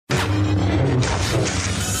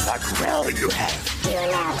all you have. You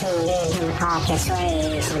are now tuned in to Podcast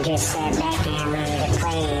Sway, so just sit back and ready to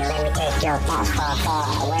play. Let me take your thoughts far,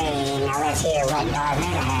 far away. Now let's hear what Darth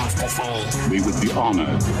Vader has to say. We would be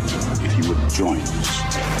honored if you would join us.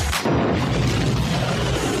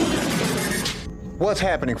 What's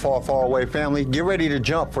happening, Far, Far Away family? Get ready to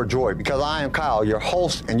jump for joy because I am Kyle, your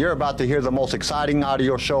host, and you're about to hear the most exciting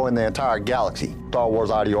audio show in the entire galaxy, Star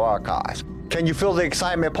Wars Audio Archives. Can you feel the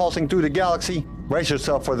excitement pulsing through the galaxy? Brace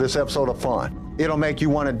yourself for this episode of fun. It'll make you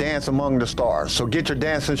want to dance among the stars, so get your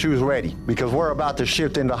dancing shoes ready because we're about to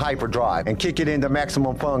shift into hyperdrive and kick it into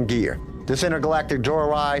maximum fun gear. This intergalactic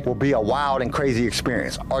joyride will be a wild and crazy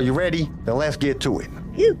experience. Are you ready? Then let's get to it.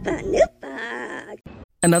 Hoopa noopa.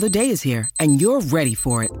 Another day is here, and you're ready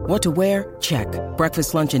for it. What to wear? Check.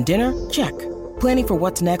 Breakfast, lunch, and dinner? Check. Planning for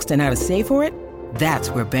what's next and how to save for it? That's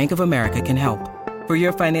where Bank of America can help. For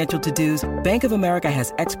your financial to-dos, Bank of America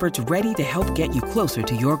has experts ready to help get you closer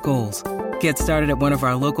to your goals. Get started at one of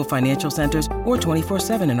our local financial centers or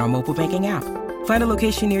 24/7 in our mobile banking app. Find a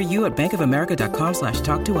location near you at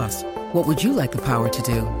bankofamerica.com/talktous. What would you like the power to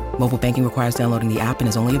do? Mobile banking requires downloading the app and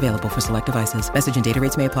is only available for select devices. Message and data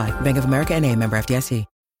rates may apply. Bank of America NA, member FDIC.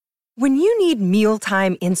 When you need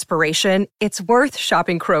mealtime inspiration, it's worth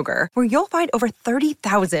shopping Kroger, where you'll find over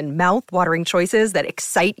 30,000 mouth-watering choices that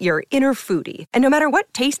excite your inner foodie. And no matter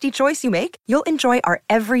what tasty choice you make, you'll enjoy our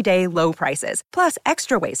everyday low prices, plus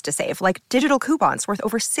extra ways to save, like digital coupons worth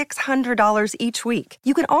over $600 each week.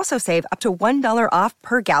 You can also save up to $1 off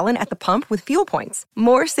per gallon at the pump with fuel points.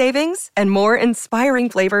 More savings and more inspiring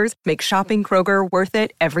flavors make shopping Kroger worth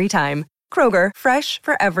it every time. Kroger, fresh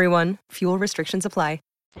for everyone. Fuel restrictions apply.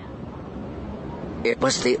 It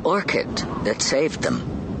was the orchid that saved them.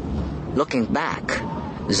 Looking back,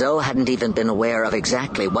 Zoe hadn't even been aware of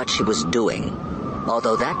exactly what she was doing,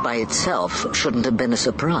 although that by itself shouldn't have been a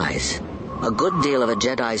surprise. A good deal of a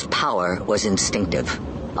Jedi's power was instinctive,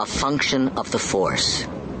 a function of the Force.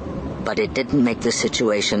 But it didn't make the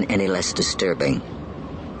situation any less disturbing.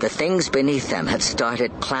 The things beneath them had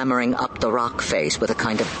started clambering up the rock face with a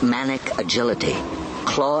kind of manic agility,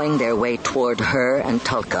 clawing their way toward her and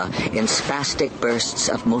Tulka in spastic bursts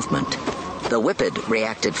of movement. The Whippet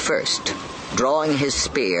reacted first, drawing his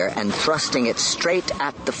spear and thrusting it straight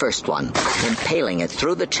at the first one, impaling it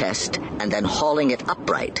through the chest and then hauling it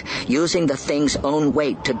upright, using the thing's own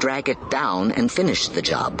weight to drag it down and finish the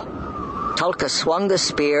job. Tulka swung the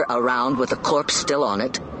spear around with the corpse still on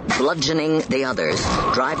it, bludgeoning the others,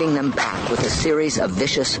 driving them back with a series of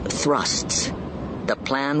vicious thrusts. The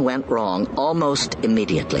plan went wrong almost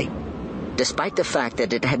immediately. Despite the fact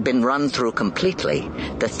that it had been run through completely,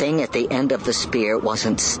 the thing at the end of the spear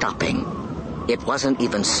wasn't stopping. It wasn't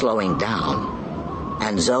even slowing down.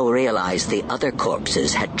 And Zoe realized the other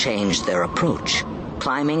corpses had changed their approach,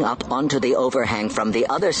 climbing up onto the overhang from the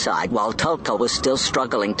other side while Tulka was still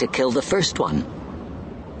struggling to kill the first one.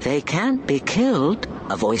 "They can't be killed,"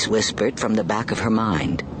 a voice whispered from the back of her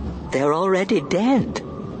mind. "They're already dead.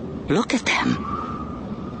 Look at them."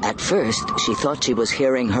 At first, she thought she was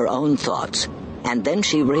hearing her own thoughts, and then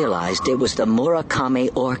she realized it was the Murakami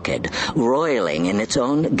orchid, roiling in its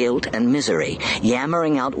own guilt and misery,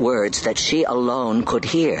 yammering out words that she alone could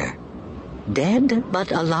hear. "Dead but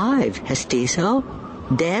alive, Hestizo.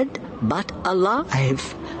 Dead but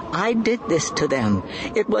alive. I did this to them.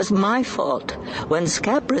 It was my fault. When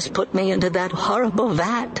Scabras put me into that horrible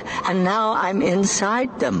vat, and now I'm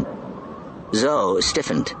inside them." Zoe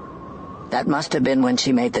stiffened. That must have been when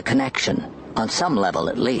she made the connection, on some level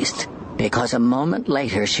at least, because a moment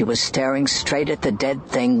later she was staring straight at the dead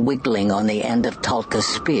thing wiggling on the end of Tulka's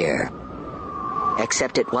spear.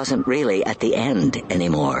 Except it wasn't really at the end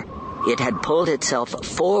anymore. It had pulled itself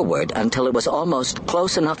forward until it was almost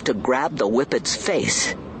close enough to grab the Whippet's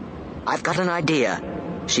face. "I've got an idea,"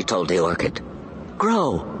 she told the orchid.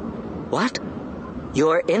 "Grow." "What?"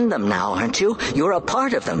 "You're in them now, aren't you? You're a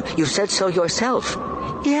part of them. You said so yourself."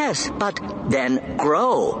 "Yes, but then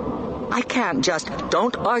grow." "I can't just...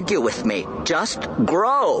 Don't argue with me. Just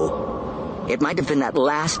grow." It might have been that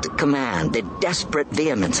last command, the desperate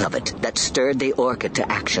vehemence of it, that stirred the orchid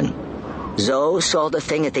to action. Zoe saw the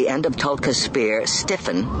thing at the end of Tulka's spear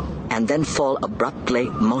stiffen and then fall abruptly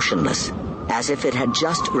motionless, as if it had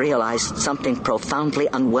just realized something profoundly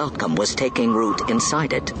unwelcome was taking root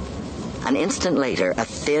inside it. An instant later, a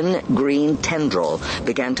thin green tendril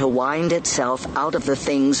began to wind itself out of the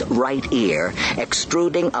thing's right ear,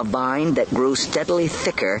 extruding a vine that grew steadily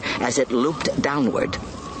thicker as it looped downward.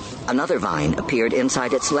 Another vine appeared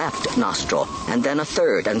inside its left nostril, and then a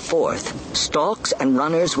third and fourth. Stalks and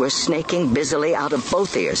runners were snaking busily out of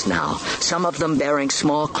both ears now, some of them bearing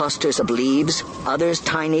small clusters of leaves, others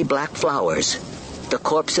tiny black flowers. The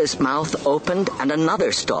corpse's mouth opened and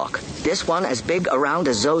another stalk, this one as big around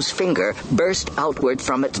as Zoe's finger, burst outward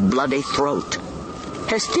from its bloody throat.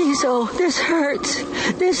 Hestizo, this hurts.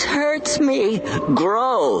 This hurts me.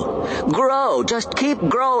 Grow. Grow. Just keep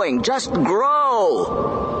growing. Just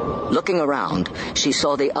grow. Looking around, she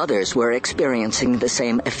saw the others were experiencing the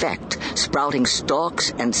same effect, sprouting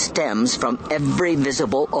stalks and stems from every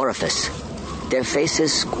visible orifice. Their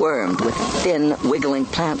faces squirmed with thin, wiggling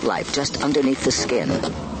plant life just underneath the skin.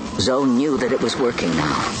 Zoe knew that it was working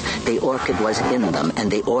now. The orchid was in them, and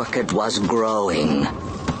the orchid was growing.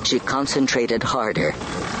 She concentrated harder.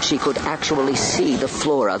 She could actually see the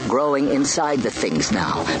flora growing inside the things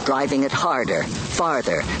now, driving it harder,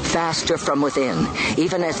 farther, faster from within,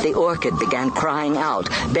 even as the orchid began crying out,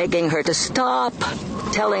 begging her to stop,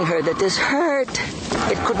 telling her that this hurt.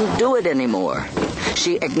 It couldn't do it anymore.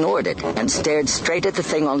 She ignored it and stared straight at the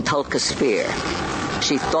thing on Tulka's spear.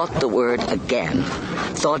 She thought the word again,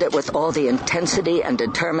 thought it with all the intensity and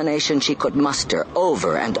determination she could muster,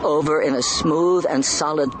 over and over in a smooth and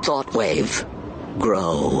solid thought wave.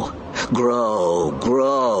 Grow, grow,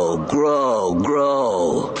 grow, grow,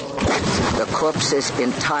 grow. The corpse's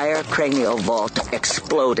entire cranial vault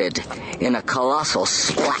exploded in a colossal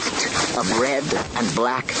splat of red and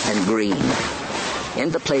black and green. In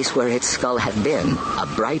the place where its skull had been, a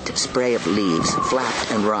bright spray of leaves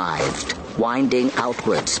flapped and writhed, winding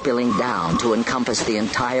outward, spilling down to encompass the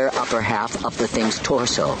entire upper half of the thing's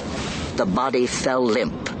torso. The body fell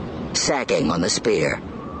limp, sagging on the spear.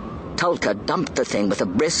 Tulka dumped the thing with a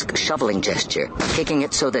brisk shoveling gesture, kicking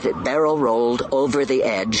it so that it barrel-rolled over the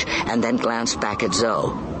edge, and then glanced back at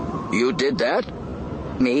Zoe. "You did that?"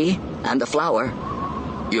 "Me and the flower."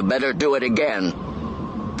 "You better do it again."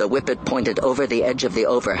 The whippet pointed over the edge of the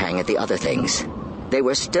overhang at the other things. They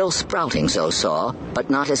were still sprouting, Zoe saw, but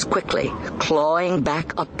not as quickly, clawing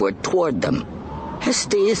back upward toward them.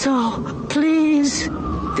 "Hestizo, please."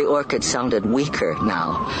 The orchid sounded weaker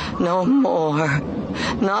now. "No more.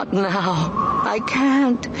 Not now. I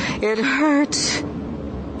can't. It hurts."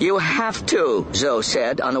 "You have to," Zoe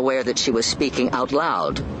said, unaware that she was speaking out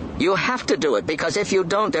loud. "You have to do it, because if you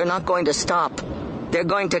don't, they're not going to stop. They're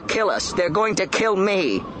going to kill us. They're going to kill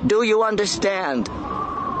me. Do you understand?"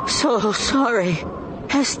 "So sorry,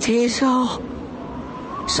 Hestizo."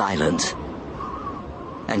 Silence.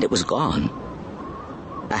 And it was gone.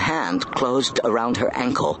 A hand closed around her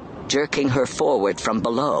ankle, jerking her forward from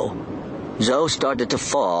below. Zoe started to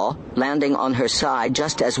fall, landing on her side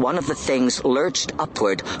just as one of the things lurched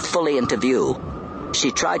upward, fully into view.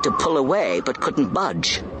 She tried to pull away, but couldn't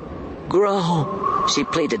budge. "Grow," she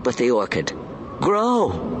pleaded with the orchid. "Grow!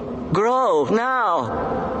 Grow,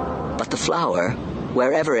 now!" But the flower,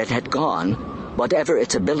 wherever it had gone, whatever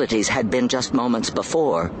its abilities had been just moments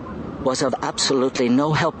before, was of absolutely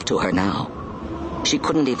no help to her now. She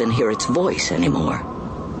couldn't even hear its voice anymore.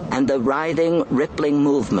 And the writhing, rippling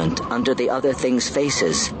movement under the other things'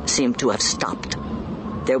 faces seemed to have stopped.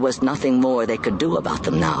 There was nothing more they could do about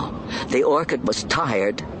them now. The orchid was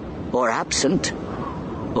tired, or absent,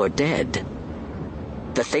 or dead.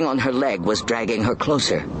 The thing on her leg was dragging her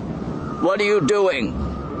closer. "What are you doing?"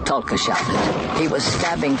 Tulka shouted. He was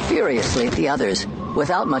stabbing furiously at the others,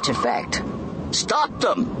 without much effect. "Stop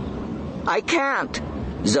them!" "I can't,"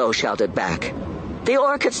 Zoe shouted back. "The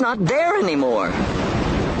orchid's not there anymore."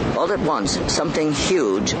 All at once, something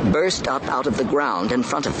huge burst up out of the ground in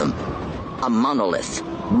front of them. A monolith,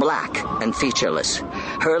 black and featureless,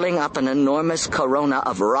 hurling up an enormous corona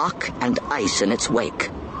of rock and ice in its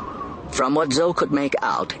wake. From what Zoe could make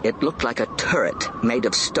out, it looked like a turret made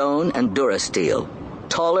of stone and durasteel,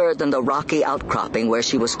 taller than the rocky outcropping where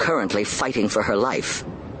she was currently fighting for her life.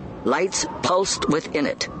 Lights pulsed within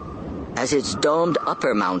it. As its domed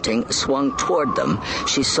upper mounting swung toward them,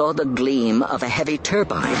 she saw the gleam of a heavy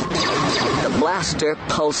turbine. The blaster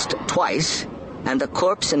pulsed twice, and the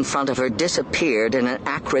corpse in front of her disappeared in an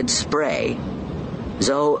acrid spray.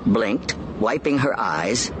 Zoe blinked, wiping her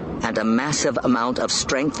eyes, and a massive amount of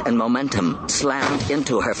strength and momentum slammed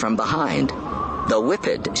into her from behind. The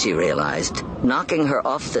whippet, she realized, knocking her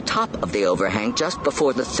off the top of the overhang just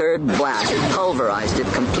before the third blast pulverized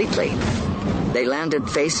it completely. They landed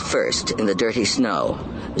face first in the dirty snow,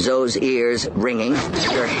 Zoe's ears ringing,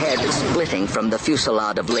 her head splitting from the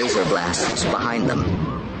fusillade of laser blasts behind them.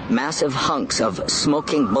 Massive hunks of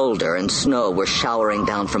smoking boulder and snow were showering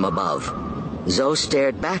down from above. Zoe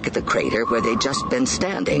stared back at the crater where they'd just been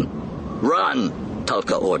standing. "Run!"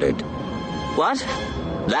 Tulka ordered. "What?"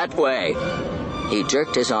 "That way." He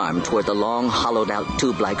jerked his arm toward the long, hollowed-out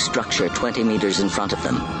tube-like structure 20 meters in front of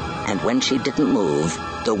them. And when she didn't move,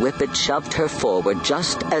 the whippet shoved her forward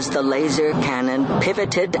just as the laser cannon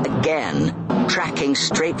pivoted again, tracking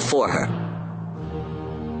straight for her.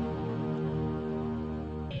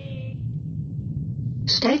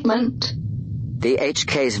 Statement. The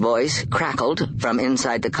HK's voice crackled from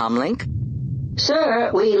inside the comlink.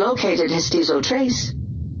 Sir, we located Histizo Trace.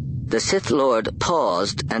 The Sith Lord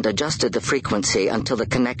paused and adjusted the frequency until the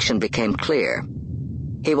connection became clear.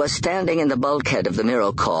 He was standing in the bulkhead of the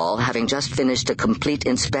Mirocall, having just finished a complete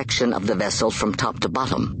inspection of the vessel from top to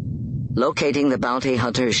bottom. Locating the bounty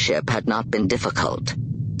hunter's ship had not been difficult.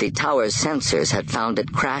 The tower's sensors had found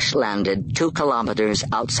it crash-landed 2 kilometers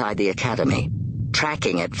outside the Academy,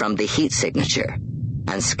 tracking it from the heat signature,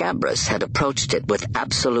 and Scabrous had approached it with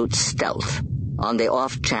absolute stealth, on the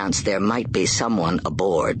off chance there might be someone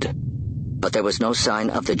aboard. But there was no sign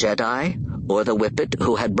of the Jedi or the Whippet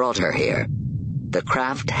who had brought her here. The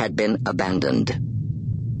craft had been abandoned.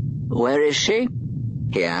 "Where is she?"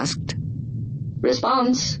 he asked.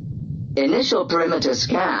 Response. Initial perimeter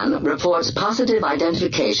scan reports positive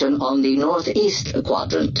identification on the northeast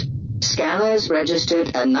quadrant. Scanners registered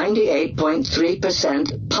a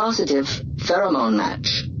 98.3% positive pheromone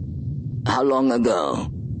match. How long ago?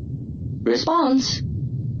 Response.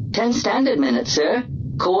 10 standard minutes, sir.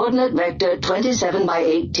 Coordinate vector 27 by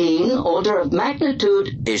 18, order of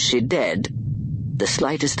magnitude. Is she dead? The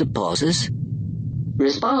slightest of pauses.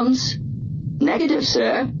 Response. Negative,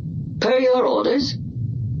 sir. Per your orders.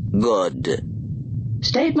 Good.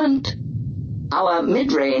 Statement. Our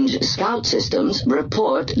mid-range scout systems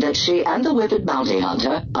report that she and the Whippet bounty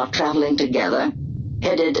hunter are traveling together,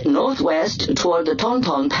 headed northwest toward the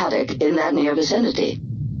Tauntaun paddock in that near vicinity.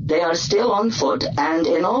 They are still on foot and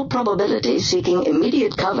in all probability seeking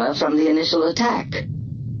immediate cover from the initial attack.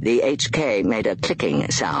 The HK made a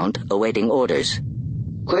clicking sound, awaiting orders.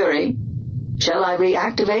 Query. Shall I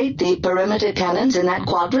reactivate the perimeter cannons in that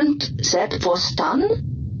quadrant, set for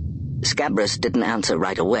stun? Scabrous didn't answer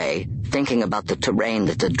right away, thinking about the terrain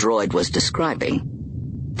that the droid was describing.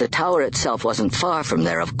 The tower itself wasn't far from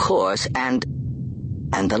there, of course, and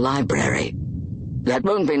the library. That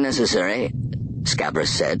won't be necessary, Scabrous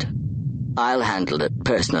said. I'll handle it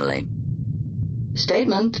personally.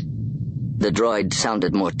 Statement. The droid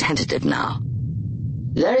sounded more tentative now.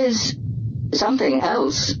 There is something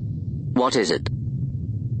else. What is it?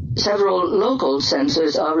 Several local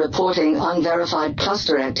sensors are reporting unverified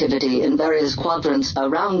cluster activity in various quadrants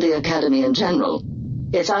around the Academy in general.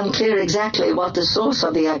 It's unclear exactly what the source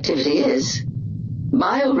of the activity is.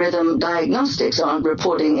 Biorhythm diagnostics aren't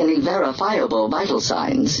reporting any verifiable vital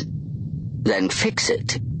signs. Then fix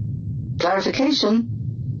it.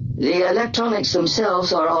 Clarification. The electronics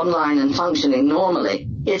themselves are online and functioning normally.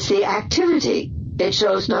 It's the activity. It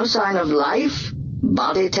shows no sign of life,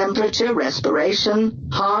 body temperature, respiration,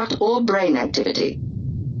 heart, or brain activity.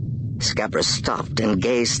 Scabrous stopped and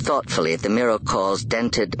gazed thoughtfully at the Mirocall's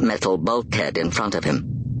dented metal bulkhead in front of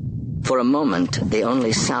him. For a moment, the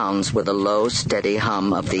only sounds were the low, steady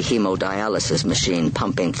hum of the hemodialysis machine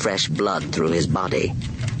pumping fresh blood through his body,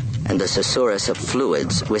 and the susurrus of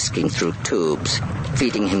fluids whisking through tubes,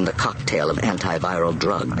 feeding him the cocktail of antiviral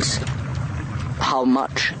drugs. How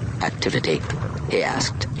much activity? He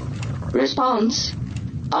asked. Response.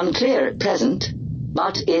 Unclear at present,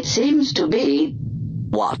 but it seems to be...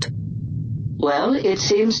 What? Well, it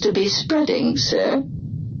seems to be spreading, sir.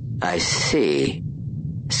 I see.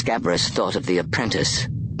 Scabrous thought of the apprentice,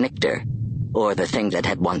 Nictor, or the thing that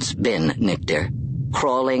had once been Nictor,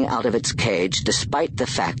 crawling out of its cage despite the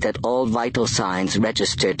fact that all vital signs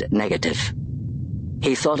registered negative.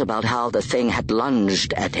 He thought about how the thing had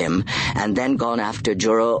lunged at him and then gone after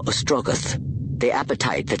Juro Ostrogoth, the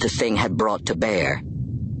appetite that the thing had brought to bear.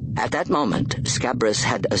 At that moment, Scabrous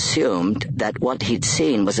had assumed that what he'd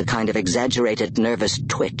seen was a kind of exaggerated nervous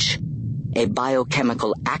twitch, a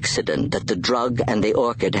biochemical accident that the drug and the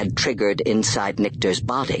orchid had triggered inside Nictor's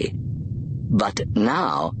body. But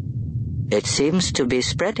now, it seems to be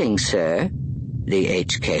spreading, sir, the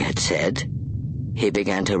HK had said. He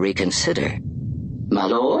began to reconsider. My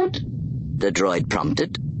lord? The droid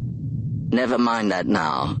prompted. Never mind that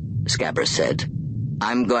now, Scabrous said.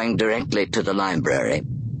 I'm going directly to the library.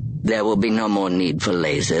 There will be no more need for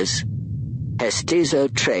lasers. Histizo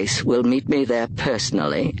Trace will meet me there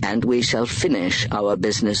personally, and we shall finish our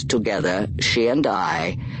business together, she and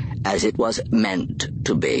I, as it was meant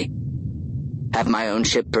to be. Have my own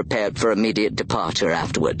ship prepared for immediate departure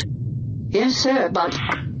afterward. Yes, sir, but...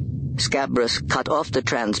 Scabrous cut off the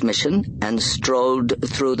transmission and strolled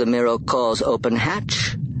through the Mirocall's open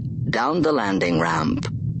hatch, down the landing ramp,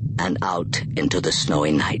 and out into the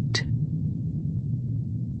snowy night.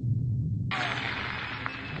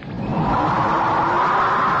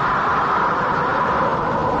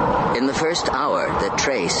 In the first first hour that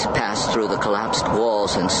Trace passed through the collapsed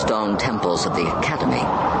walls and stone temples of the Academy,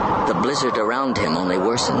 the blizzard around him only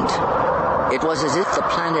worsened. It was as if the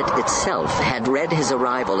planet itself had read his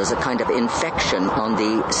arrival as a kind of infection on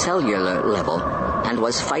the cellular level and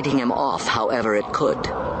was fighting him off however it could.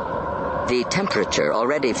 The temperature,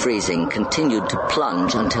 already freezing, continued to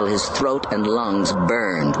plunge until his throat and lungs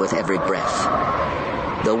burned with every breath.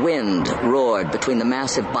 The wind roared between the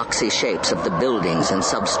massive boxy shapes of the buildings and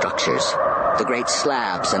substructures, the great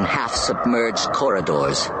slabs and half-submerged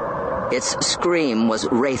corridors. Its scream was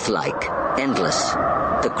wraith-like, endless,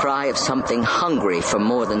 the cry of something hungry for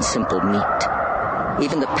more than simple meat.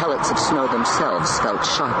 Even the pellets of snow themselves felt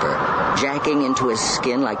sharper, jagging into his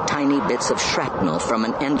skin like tiny bits of shrapnel from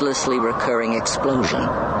an endlessly recurring explosion.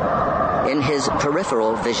 In his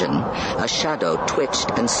peripheral vision, a shadow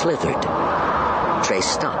twitched and slithered. Trace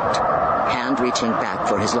stopped, hand reaching back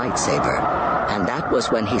for his lightsaber, and that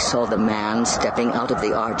was when he saw the man stepping out of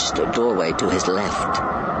the arched doorway to his left.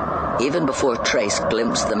 Even before Trace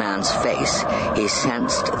glimpsed the man's face, he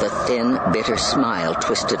sensed the thin, bitter smile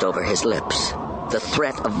twisted over his lips, the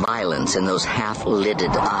threat of violence in those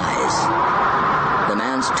half-lidded eyes. The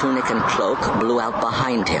man's tunic and cloak blew out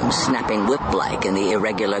behind him, snapping whip-like in the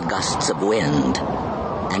irregular gusts of wind.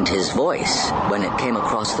 And his voice, when it came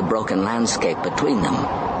across the broken landscape between them,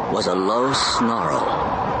 was a low snarl.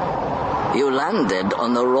 "You landed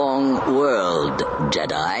on the wrong world,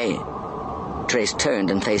 Jedi." Trace turned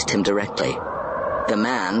and faced him directly. The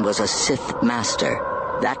man was a Sith Master.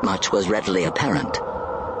 That much was readily apparent.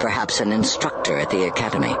 Perhaps an instructor at the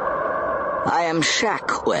Academy. "I am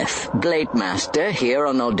Shackweth, Blade Master here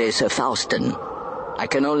on Odessa Faustin. I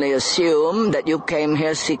can only assume that you came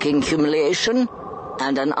here seeking humiliation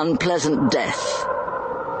and an unpleasant death.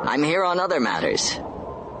 I'm here on other matters."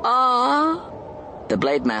 "Ah?" The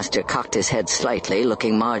Blade Master cocked his head slightly,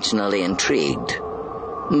 looking marginally intrigued.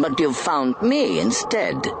 "But you found me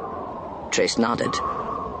instead." Trace nodded.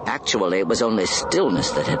 Actually, it was only stillness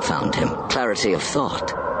that had found him, clarity of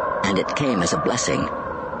thought, and it came as a blessing.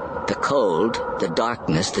 The cold, the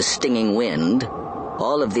darkness, the stinging wind,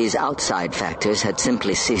 all of these outside factors had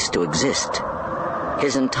simply ceased to exist.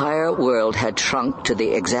 His entire world had shrunk to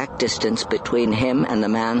the exact distance between him and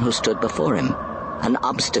the man who stood before him, an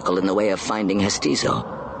obstacle in the way of finding Hestizo.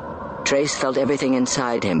 Trace felt everything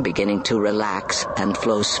inside him beginning to relax and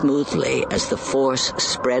flow smoothly as the force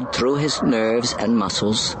spread through his nerves and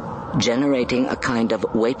muscles, generating a kind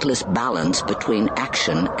of weightless balance between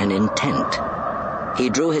action and intent. He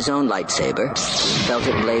drew his own lightsaber, felt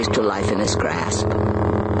it blaze to life in his grasp,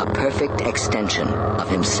 a perfect extension of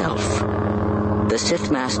himself. The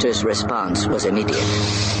Sith Master's response was immediate.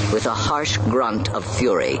 With a harsh grunt of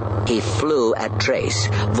fury, he flew at Trace,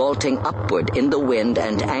 vaulting upward in the wind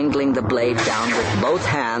and angling the blade down with both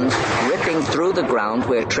hands, ripping through the ground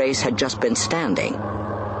where Trace had just been standing.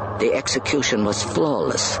 The execution was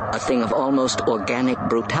flawless, a thing of almost organic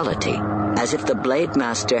brutality, as if the Blade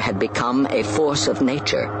Master had become a force of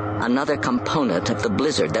nature, another component of the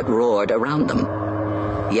blizzard that roared around them.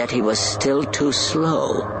 Yet he was still too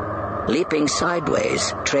slow. Leaping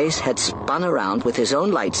sideways, Trace had spun around with his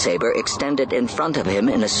own lightsaber extended in front of him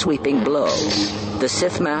in a sweeping blow. The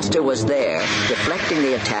Sith Master was there, deflecting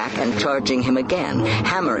the attack and charging him again,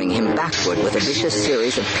 hammering him backward with a vicious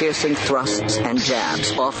series of piercing thrusts and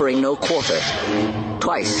jabs, offering no quarter.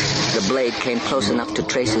 Twice, the blade came close enough to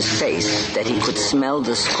Trace's face that he could smell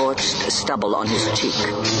the scorched stubble on his cheek.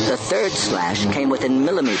 The third slash came within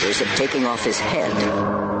millimeters of taking off his head.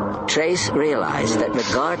 Trace realized that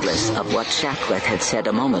regardless of what Shackweth had said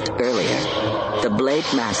a moment earlier, the Blade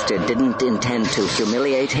Master didn't intend to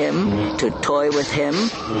humiliate him, to toy with him,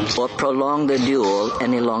 or prolong the duel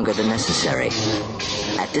any longer than necessary.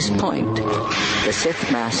 At this point, the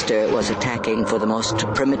Sith Master was attacking for the most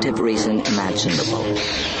primitive reason imaginable: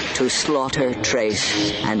 to slaughter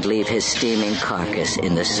Trace and leave his steaming carcass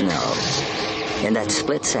in the snow. In that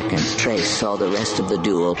split second, Trace saw the rest of the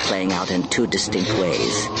duel playing out in two distinct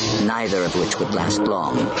ways, neither of which would last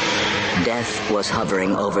long. Death was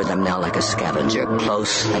hovering over them now like a scavenger,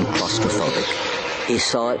 close and claustrophobic. He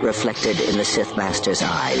saw it reflected in the Sith Master's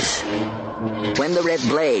eyes. When the red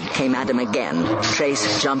blade came at him again,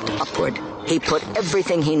 Trace jumped upward. He put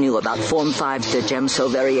everything he knew about Form 5's Djemso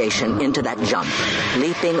variation into that jump,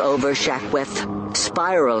 leaping over Shackweth,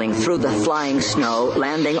 spiraling through the flying snow,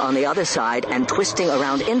 landing on the other side, and twisting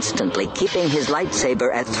around instantly, keeping his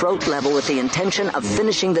lightsaber at throat level with the intention of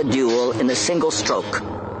finishing the duel in a single stroke.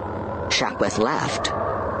 Shackweth laughed.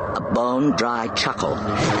 a bone-dry chuckle,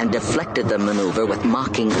 and deflected the maneuver with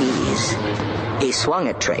mocking ease. He swung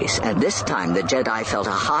at Trace, and this time the Jedi felt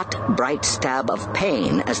a hot, bright stab of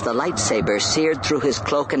pain as the lightsaber seared through his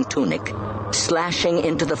cloak and tunic, slashing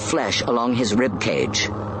into the flesh along his rib cage.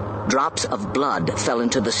 Drops of blood fell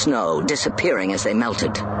into the snow, disappearing as they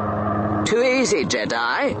melted. Too easy,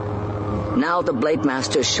 Jedi! Now the Blade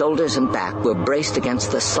Master's shoulders and back were braced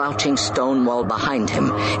against the slouching stone wall behind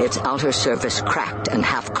him, its outer surface cracked and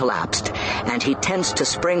half collapsed, and he tensed to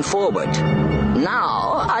spring forward.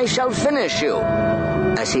 Now I shall finish you!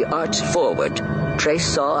 As he arched forward, Trace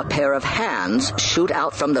saw a pair of hands shoot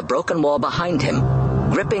out from the broken wall behind him,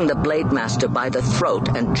 gripping the Blade Master by the throat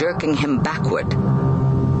and jerking him backward.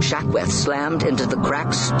 Shackweth slammed into the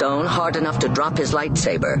cracked stone hard enough to drop his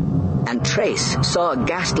lightsaber, and Trace saw a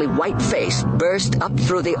ghastly white face burst up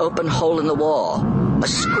through the open hole in the wall. A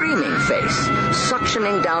screaming face,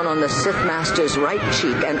 suctioning down on the Sith Master's right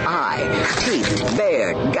cheek and eye, teeth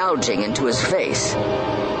bared, gouging into his face.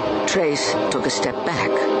 Trace took a step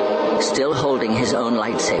back, still holding his own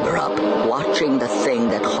lightsaber up, watching the thing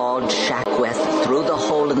that hauled Shackweth through the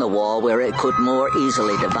hole in the wall where it could more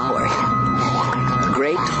easily devour him.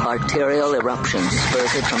 Great arterial eruptions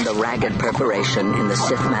spurted from the ragged perforation in the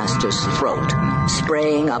Sith Master's throat,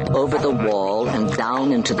 spraying up over the wall and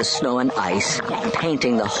down into the snow and ice,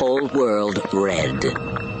 painting the whole world red.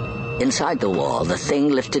 Inside the wall, the thing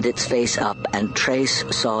lifted its face up, and Trace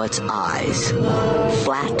saw its eyes,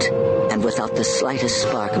 flat and without the slightest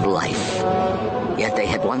spark of life. Yet they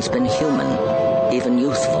had once been human, even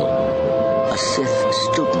youthful. A Sith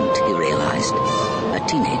student, he realized, a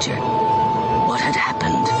teenager. What had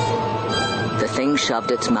happened? The thing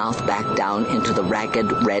shoved its mouth back down into the ragged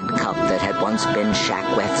red cup that had once been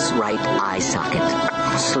Shackweth's right eye socket,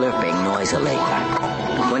 slurping noisily.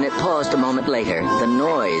 When it paused a moment later, the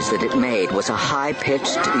noise that it made was a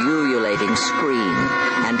high-pitched, ululating scream,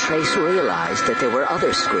 and Trace realized that there were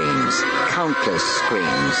other screams, countless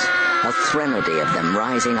screams, a threnody of them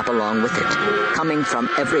rising up along with it, coming from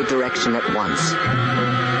every direction at once.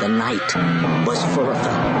 The night was full of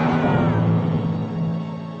them.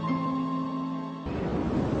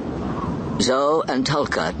 Zoe and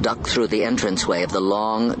Tulka ducked through the entranceway of the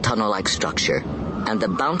long, tunnel-like structure, and the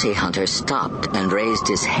bounty hunter stopped and raised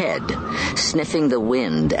his head, sniffing the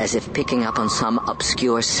wind as if picking up on some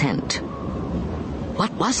obscure scent.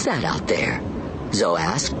 What was that out there? Zoe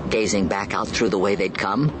asked, gazing back out through the way they'd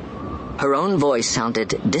come. Her own voice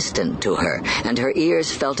sounded distant to her, and her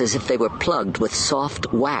ears felt as if they were plugged with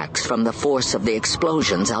soft wax from the force of the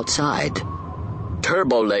explosions outside.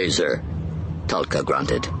 "Turbo laser," Tulka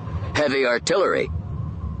grunted. "Heavy artillery."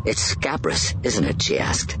 "It's Scabrous, isn't it?" she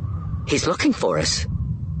asked. "He's looking for us."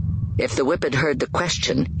 If the whip had heard the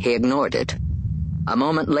question, he ignored it. A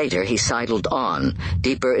moment later, he sidled on,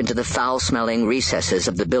 deeper into the foul-smelling recesses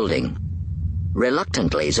of the building.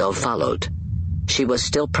 Reluctantly, Zoe followed. She was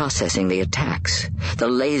still processing the attacks, the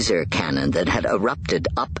laser cannon that had erupted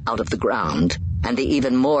up out of the ground, and the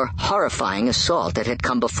even more horrifying assault that had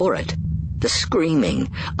come before it. The screaming,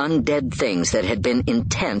 undead things that had been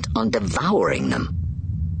intent on devouring them.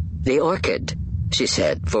 "The orchid," she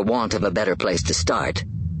said, for want of a better place to start.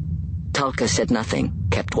 Tulka said nothing,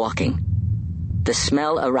 kept walking. The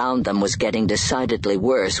smell around them was getting decidedly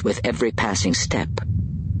worse with every passing step.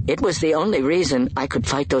 "It was the only reason I could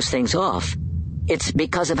fight those things off. It's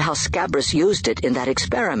because of how Scabrous used it in that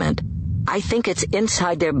experiment. I think it's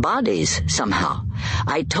inside their bodies, somehow.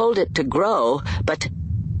 I told it to grow, but..."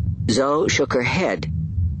 Zoe shook her head.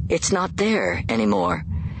 "It's not there anymore.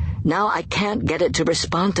 Now I can't get it to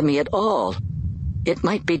respond to me at all. It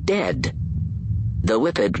might be dead." The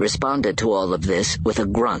Whippet responded to all of this with a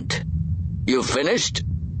grunt. "You finished?"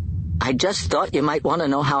 "I just thought you might want to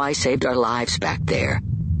know how I saved our lives back there.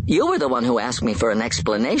 You were the one who asked me for an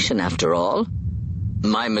explanation, after all."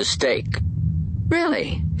 "My mistake."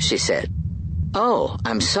 "Really?" she said. "Oh,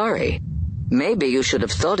 I'm sorry. Maybe you should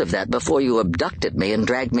have thought of that before you abducted me and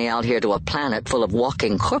dragged me out here to a planet full of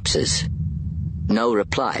walking corpses." No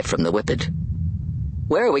reply from the Whippet.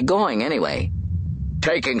 "Where are we going, anyway?"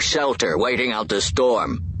 "Taking shelter, waiting out the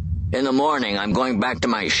storm. In the morning, I'm going back to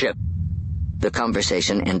my ship." The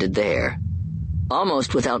conversation ended there.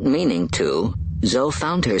 Almost without meaning to, Zoe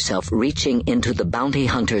found herself reaching into the bounty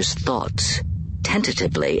hunter's thoughts,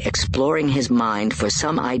 tentatively exploring his mind for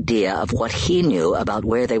some idea of what he knew about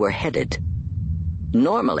where they were headed.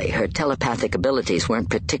 Normally, her telepathic abilities weren't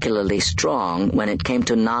particularly strong when it came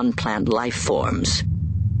to non-plant life forms,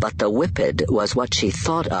 but the Whippet was what she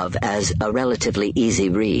thought of as a relatively easy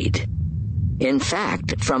read. In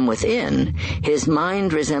fact, from within, his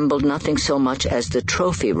mind resembled nothing so much as the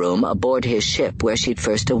trophy room aboard his ship where she'd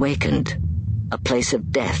first awakened. A place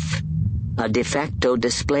of death. A de facto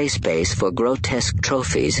display space for grotesque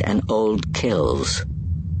trophies and old kills.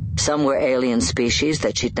 Some were alien species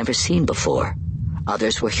that she'd never seen before.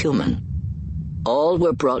 Others were human. All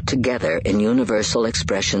were brought together in universal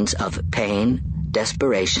expressions of pain,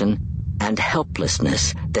 desperation, and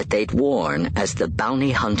helplessness that they'd worn as the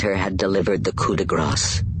bounty hunter had delivered the coup de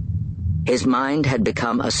grace. His mind had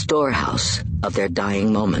become a storehouse of their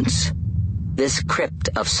dying moments. This crypt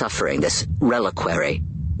of suffering, this reliquary,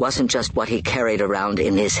 wasn't just what he carried around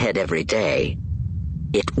in his head every day.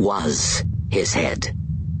 It was his head.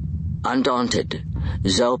 Undaunted,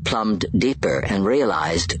 Zoe plumbed deeper and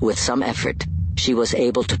realized, with some effort, she was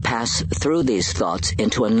able to pass through these thoughts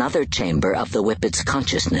into another chamber of the Whippet's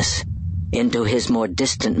consciousness, into his more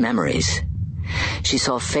distant memories. She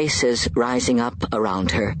saw faces rising up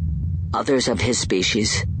around her, others of his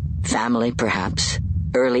species, family perhaps,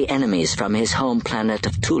 early enemies from his home planet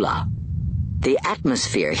of Tula. The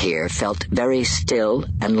atmosphere here felt very still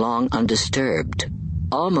and long undisturbed,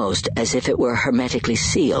 almost as if it were hermetically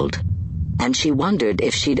sealed, and she wondered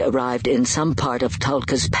if she'd arrived in some part of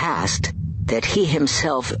Tulka's past that he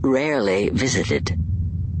himself rarely visited.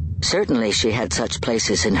 Certainly she had such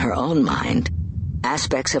places in her own mind,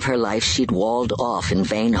 aspects of her life she'd walled off in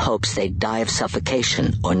vain hopes they'd die of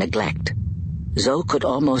suffocation or neglect. Zoe could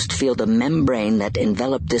almost feel the membrane that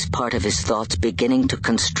enveloped this part of his thoughts beginning to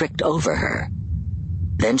constrict over her.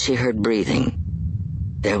 Then she heard breathing.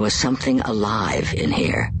 There was something alive in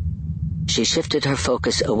here. She shifted her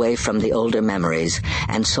focus away from the older memories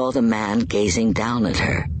and saw the man gazing down at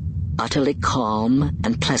her, utterly calm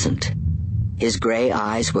and pleasant. His gray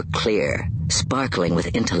eyes were clear, sparkling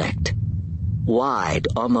with intellect. Wide,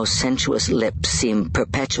 almost sensuous lips seemed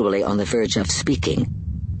perpetually on the verge of speaking,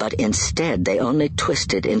 but instead they only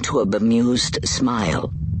twisted into a bemused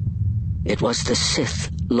smile. It was the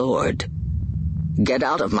Sith Lord. "Get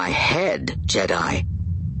out of my head, Jedi."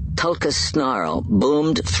 Tulka's snarl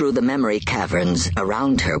boomed through the memory caverns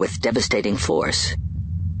around her with devastating force.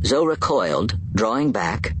 Zoe recoiled, drawing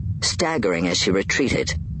back, staggering as she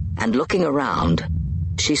retreated, and looking around,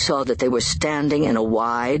 she saw that they were standing in a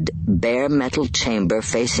wide, bare metal chamber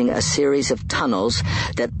facing a series of tunnels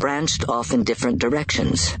that branched off in different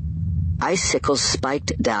directions. Icicles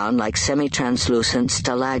spiked down like semi-translucent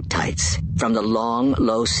stalactites from the long,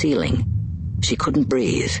 low ceiling. She couldn't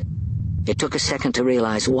breathe. It took a second to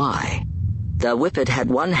realize why. The Whippet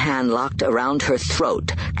had one hand locked around her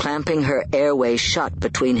throat, clamping her airway shut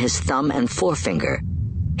between his thumb and forefinger.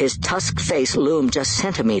 His tusk face loomed just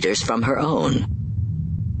centimeters from her own.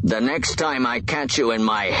 "The next time I catch you in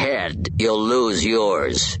my head, you'll lose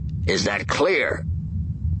yours. Is that clear?"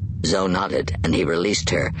 Zoe nodded, and he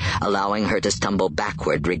released her, allowing her to stumble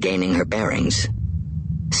backward, regaining her bearings.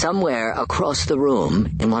 Somewhere across the room,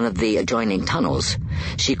 in one of the adjoining tunnels,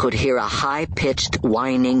 she could hear a high-pitched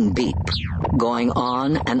whining beep, going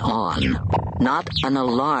on and on. Not an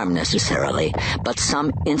alarm necessarily, but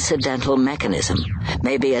some incidental mechanism,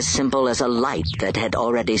 maybe as simple as a light that had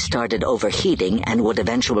already started overheating and would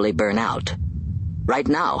eventually burn out. Right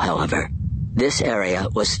now, however, this area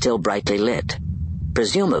was still brightly lit.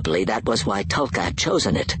 Presumably that was why Tulka had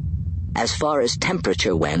chosen it. As far as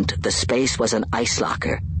temperature went, the space was an ice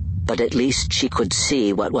locker, but at least she could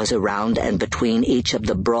see what was around and between each of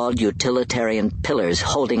the broad utilitarian pillars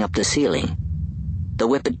holding up the ceiling. The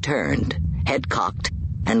Whippet turned, head cocked,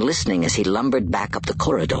 and listening as he lumbered back up the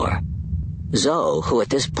corridor. Zoe, who at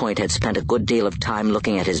this point had spent a good deal of time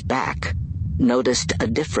looking at his back, noticed a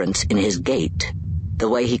difference in his gait, the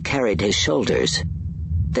way he carried his shoulders.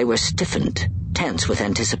 They were stiffened, tense with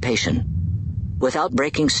anticipation. Without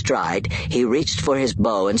breaking stride, he reached for his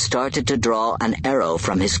bow and started to draw an arrow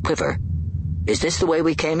from his quiver. "Is this the way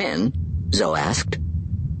we came in?" Zoe asked.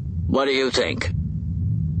 "What do you think?"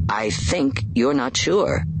 "I think you're not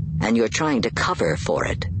sure, and you're trying to cover for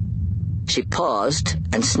it." She paused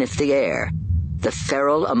and sniffed the air. The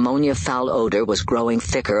feral ammonia-foul odor was growing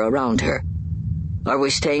thicker around her. "Are we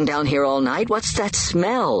staying down here all night? What's that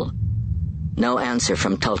smell?" No answer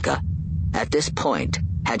from Tulka. At this point,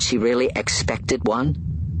 had she really expected one?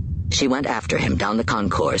 She went after him down the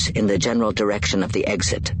concourse in the general direction of the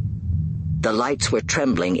exit. The lights were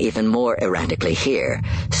trembling even more erratically here,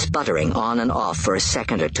 sputtering on and off for a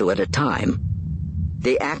second or two at a time.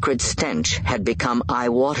 The acrid stench had become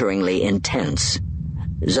eye-wateringly intense.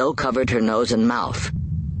 Zoe covered her nose and mouth.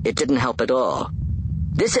 It didn't help at all.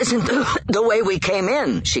 "This isn't the way we came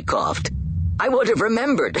in," she coughed. "I would have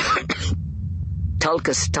remembered."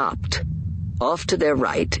 Tulka stopped. Off to their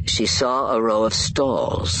right, she saw a row of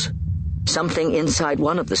stalls. Something inside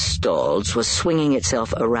one of the stalls was swinging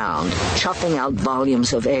itself around, chuffing out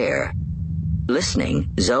volumes of air.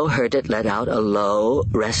 Listening, Zoe heard it let out a low,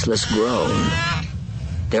 restless groan.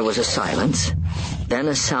 There was a silence, then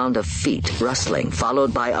a sound of feet rustling,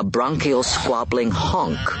 followed by a bronchial squabbling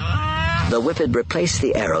honk. The whippet replaced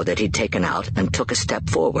the arrow that he'd taken out and took a step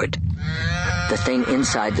forward. The thing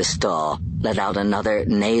inside the stall let out another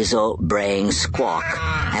nasal, braying squawk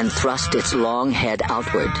and thrust its long head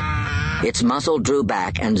outward. Its muzzle drew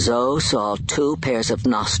back, and Zoe saw 2 pairs of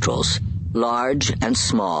nostrils, large and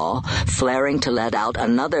small, flaring to let out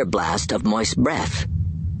another blast of moist breath.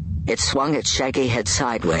 It swung its shaggy head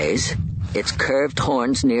sideways, its curved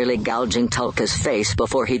horns nearly gouging Tulka's face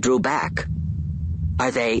before he drew back.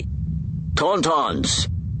 "Are they Tauntauns?"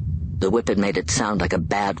 The whippet made it sound like a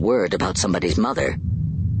bad word about somebody's mother.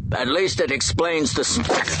 "At least it explains the..."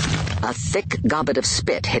 A thick gobbet of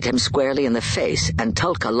spit hit him squarely in the face, and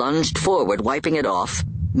Tulka lunged forward, wiping it off,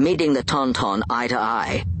 meeting the tauntaun eye to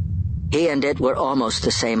eye. He and it were almost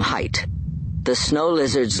the same height. The snow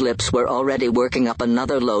lizard's lips were already working up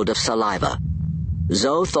another load of saliva.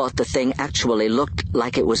 Zoe thought the thing actually looked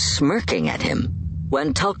like it was smirking at him,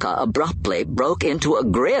 when Tulka abruptly broke into a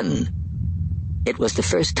grin. It was the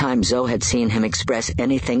first time Zoe had seen him express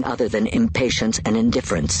anything other than impatience and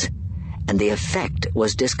indifference, and the effect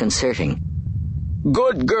was disconcerting.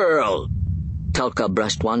 "Good girl!" Tulka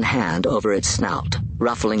brushed one hand over its snout,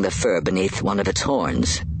 ruffling the fur beneath one of its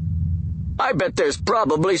horns. "I bet there's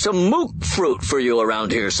probably some mook fruit for you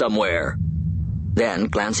around here somewhere." Then,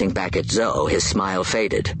 glancing back at Zoe, his smile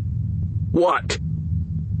faded. "What?"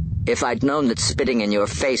 "If I'd known that spitting in your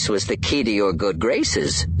face was the key to your good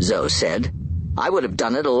graces," Zoe said, "I would have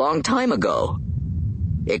done it a long time ago."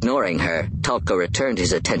 Ignoring her, Tulka returned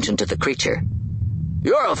his attention to the creature.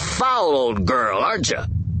 "You're a foul old girl, aren't you?"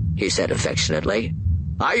 he said affectionately.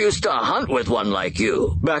 "I used to hunt with one like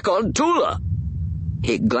you, back on Tula."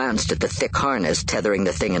 He glanced at the thick harness tethering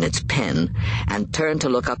the thing in its pen, and turned to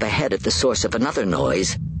look up ahead at the source of another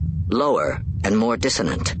noise, lower and more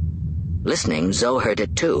dissonant. Listening, Zoe heard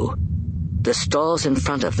it too. The stalls in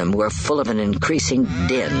front of them were full of an increasing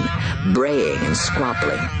din, braying and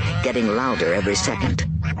squabbling, getting louder every second.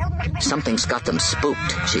 "Something's got them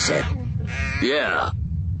spooked," she said. "Yeah."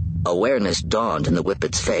 Awareness dawned in the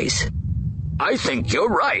whippet's face. "I think you're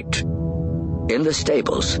right." In the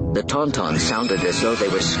stables, the tauntauns sounded as though they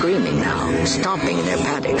were screaming now, stomping in their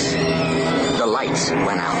paddocks. The lights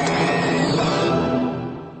went out.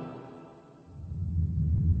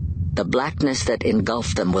 The blackness that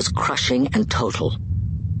engulfed them was crushing and total.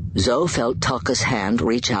 Zoe felt Tulka's hand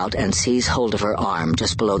reach out and seize hold of her arm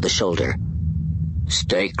just below the shoulder.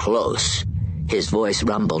 "Stay close," his voice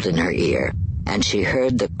rumbled in her ear, and she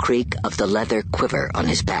heard the creak of the leather quiver on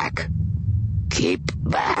his back. "Keep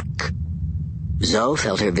back." Zoe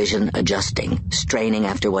felt her vision adjusting, straining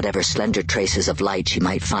after whatever slender traces of light she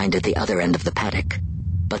might find at the other end of the paddock.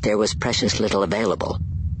 But there was precious little available,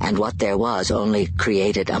 and what there was only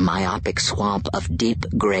created a myopic swamp of deep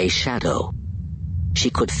gray shadow. She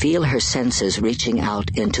could feel her senses reaching out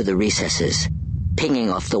into the recesses, pinging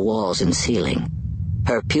off the walls and ceiling.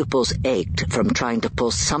 Her pupils ached from trying to pull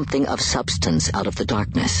something of substance out of the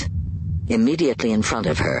darkness. Immediately in front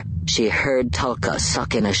of her, she heard Tulka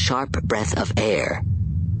suck in a sharp breath of air.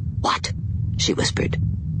 "What?" she whispered.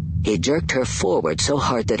 He jerked her forward so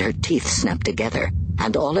hard that her teeth snapped together,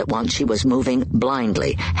 and all at once she was moving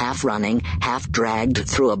blindly, half running, half dragged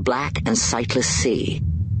through a black and sightless sea.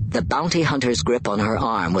 The bounty hunter's grip on her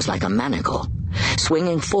arm was like a manacle.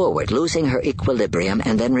 Swinging forward, losing her equilibrium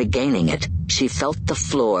and then regaining it, she felt the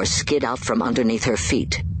floor skid out from underneath her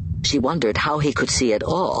feet. She wondered how he could see at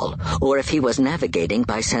all, or if he was navigating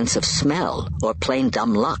by sense of smell or plain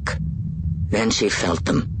dumb luck. Then she felt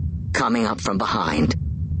them, coming up from behind.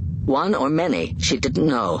 One or many, she didn't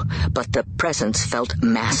know, but the presence felt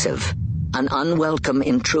massive. An unwelcome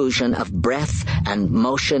intrusion of breath and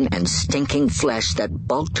motion and stinking flesh that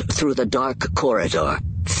bulked through the dark corridor,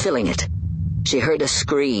 filling it. She heard a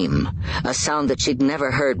scream, a sound that she'd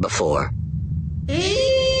never heard before.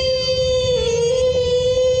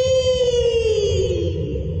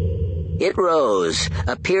 It rose,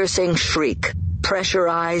 a piercing shriek,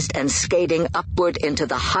 pressurized and skating upward into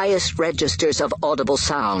the highest registers of audible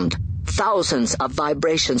sound, thousands of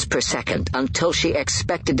vibrations per second, until she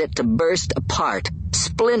expected it to burst apart,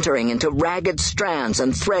 splintering into ragged strands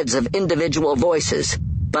and threads of individual voices.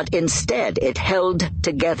 But instead it held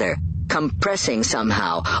together, compressing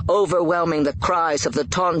somehow, overwhelming the cries of the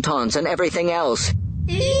tauntauns and everything else.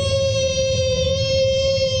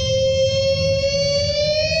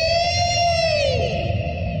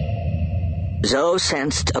 Zoe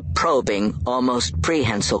sensed a probing, almost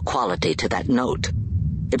prehensile quality to that note.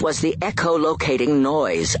 It was the echolocating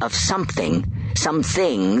noise of some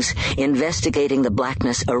things investigating the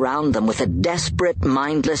blackness around them with a desperate,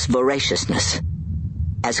 mindless voraciousness.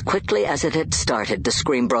 As quickly as it had started, the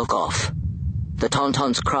scream broke off. The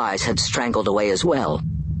Tauntauns' cries had strangled away as well,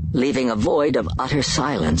 leaving a void of utter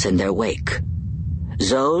silence in their wake.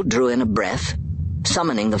 Zoe drew in a breath,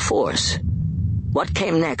 summoning the force. What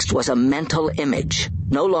came next was a mental image,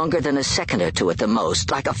 no longer than a second or two at the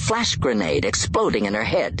most, like a flash grenade exploding in her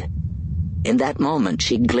head. In that moment,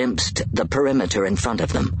 she glimpsed the perimeter in front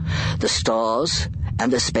of them, the stalls,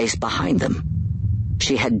 and the space behind them.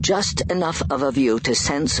 She had just enough of a view to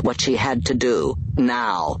sense what she had to do,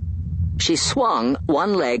 now. She swung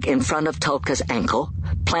one leg in front of Tulka's ankle,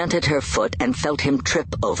 planted her foot, and felt him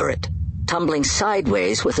trip over it, tumbling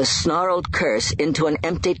sideways with a snarled curse into an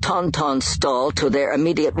empty Tauntaun stall to their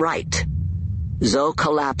immediate right. Zoe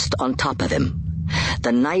collapsed on top of him.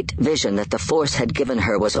 The night vision that the Force had given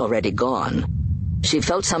her was already gone. She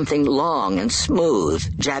felt something long and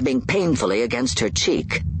smooth jabbing painfully against her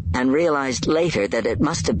cheek, and realized later that it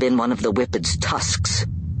must have been one of the Whippet's tusks.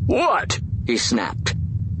 "What?" he snapped.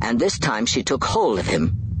 And this time she took hold of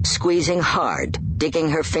him, squeezing hard, digging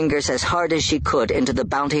her fingers as hard as she could into the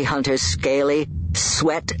bounty hunter's scaly,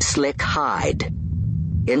 sweat-slick hide.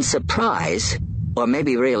 In surprise, or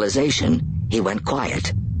maybe realization, he went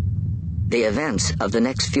quiet. The events of the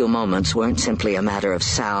next few moments weren't simply a matter of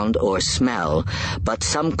sound or smell, but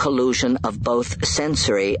some collusion of both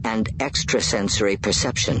sensory and extrasensory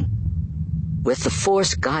perception. With the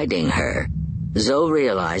Force guiding her, Zoe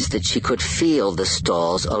realized that she could feel the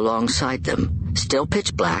stalls alongside them, still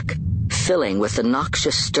pitch black, filling with the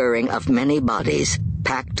noxious stirring of many bodies,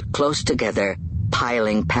 packed close together,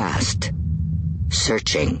 piling past.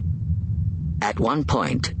 Searching. At one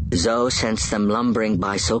point, Zoe sensed them lumbering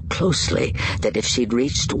by so closely that if she'd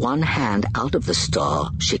reached one hand out of the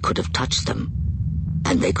stall, she could have touched them.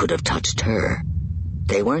 And they could have touched her.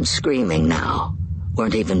 They weren't screaming now,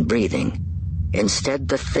 weren't even breathing. Instead,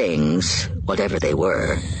 the things, whatever they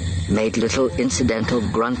were, made little incidental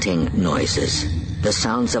grunting noises, the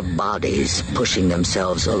sounds of bodies pushing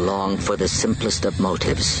themselves along for the simplest of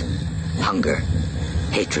motives: hunger,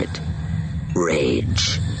 hatred,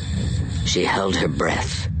 rage. She held her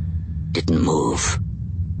breath, didn't move.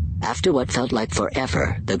 After what felt like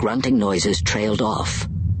forever, the grunting noises trailed off,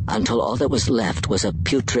 until all that was left was a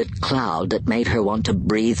putrid cloud that made her want to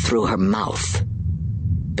breathe through her mouth.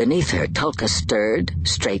 Beneath her, Tulka stirred,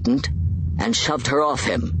 straightened, and shoved her off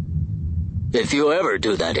him. "If you ever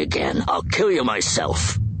do that again, I'll kill you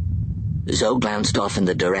myself." Zoe glanced off in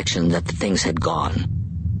the direction that the things had gone.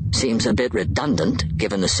 Seems a bit redundant,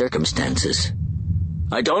 given the circumstances.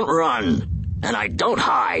 "I don't run, and I don't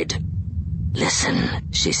hide." "Listen,"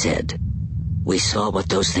 she said. "We saw what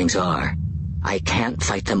those things are. I can't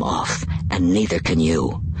fight them off, and neither can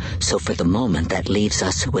you. So for the moment, that leaves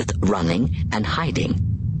us with running and hiding."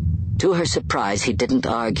 To her surprise, he didn't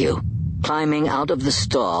argue. Climbing out of the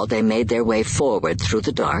stall, they made their way forward through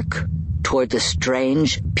the dark, toward the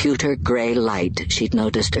strange, pewter-gray light she'd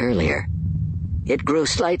noticed earlier. It grew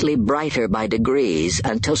slightly brighter by degrees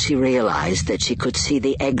until she realized that she could see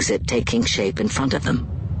the exit taking shape in front of them.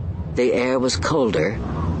 The air was colder,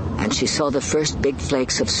 and she saw the first big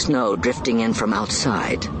flakes of snow drifting in from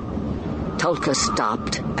outside. Tulka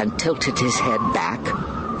stopped and tilted his head back,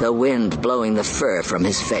 the wind blowing the fur from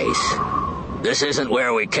his face. "This isn't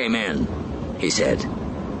where we came in," he said.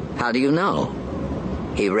 "How do you know?"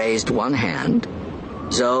 He raised one hand.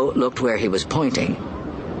 Zoe looked where he was pointing.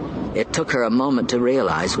 It took her a moment to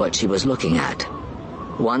realize what she was looking at.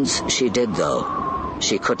 Once she did, though,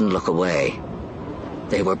 she couldn't look away.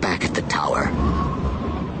 They were back at the tower.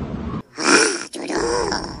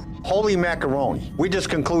 Holy macaroni. We just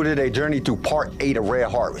concluded a journey through Part 8 of Red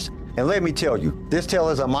Harvest. And let me tell you, this tale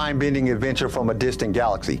is a mind-bending adventure from a distant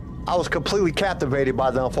galaxy. I was completely captivated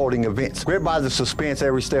by the unfolding events, gripped by the suspense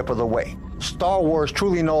every step of the way. Star Wars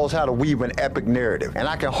truly knows how to weave an epic narrative, and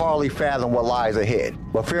I can hardly fathom what lies ahead.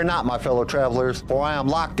 But fear not, my fellow travelers, for I am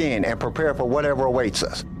locked in and prepared for whatever awaits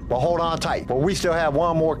us. But hold on tight, for we still have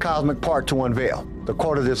one more cosmic part to unveil, the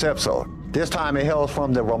quote of this episode. This time it hails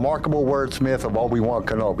from the remarkable wordsmith of Obi-Wan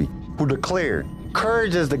Kenobi, who declared,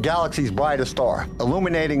 "Courage is the galaxy's brightest star,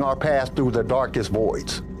 illuminating our path through the darkest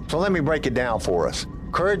voids." So let me break it down for us.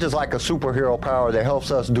 Courage is like a superhero power that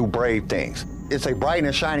helps us do brave things. It's a bright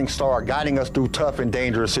and shining star guiding us through tough and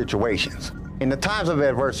dangerous situations. In the times of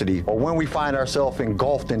adversity, or when we find ourselves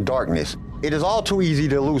engulfed in darkness, it is all too easy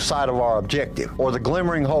to lose sight of our objective, or the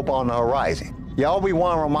glimmering hope on the horizon. Yet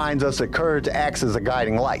Obi-Wan reminds us that courage acts as a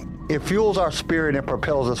guiding light. It fuels our spirit and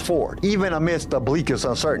propels us forward, even amidst the bleakest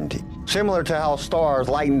uncertainty. Similar to how stars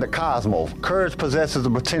lighten the cosmos, courage possesses the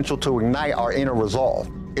potential to ignite our inner resolve.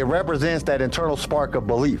 It represents that internal spark of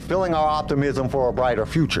belief, filling our optimism for a brighter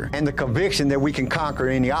future, and the conviction that we can conquer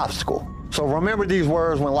any obstacle. So remember these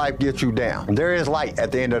words when life gets you down. There is light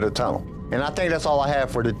at the end of the tunnel. And I think that's all I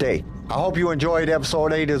have for today. I hope you enjoyed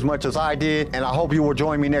episode 8 as much as I did, and I hope you will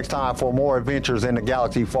join me next time for more adventures in the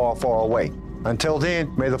galaxy far, far away. Until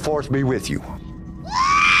then, may the Force be with you.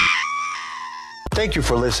 Thank you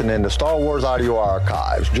for listening to Star Wars Audio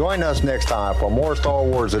Archives. Join us next time for more Star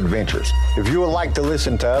Wars adventures. If you would like to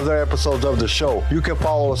listen to other episodes of the show, you can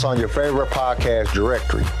follow us on your favorite podcast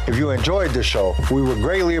directory. If you enjoyed the show, we would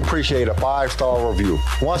greatly appreciate a 5-star review.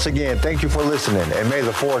 Once again, thank you for listening, and may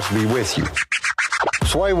the Force be with you.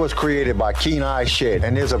 Sway was created by Keen Eye Shed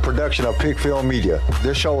and is a production of Pick Film Media.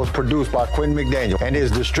 This show was produced by Quentin McDaniel and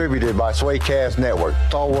is distributed by Swaycast Network.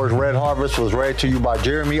 Star Wars Red Harvest was read to you by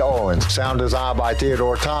Jeremy Owens. Sound design by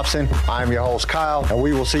Theodore Thompson. I'm your host, Kyle, and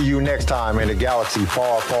we will see you next time in a galaxy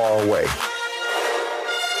far, far away.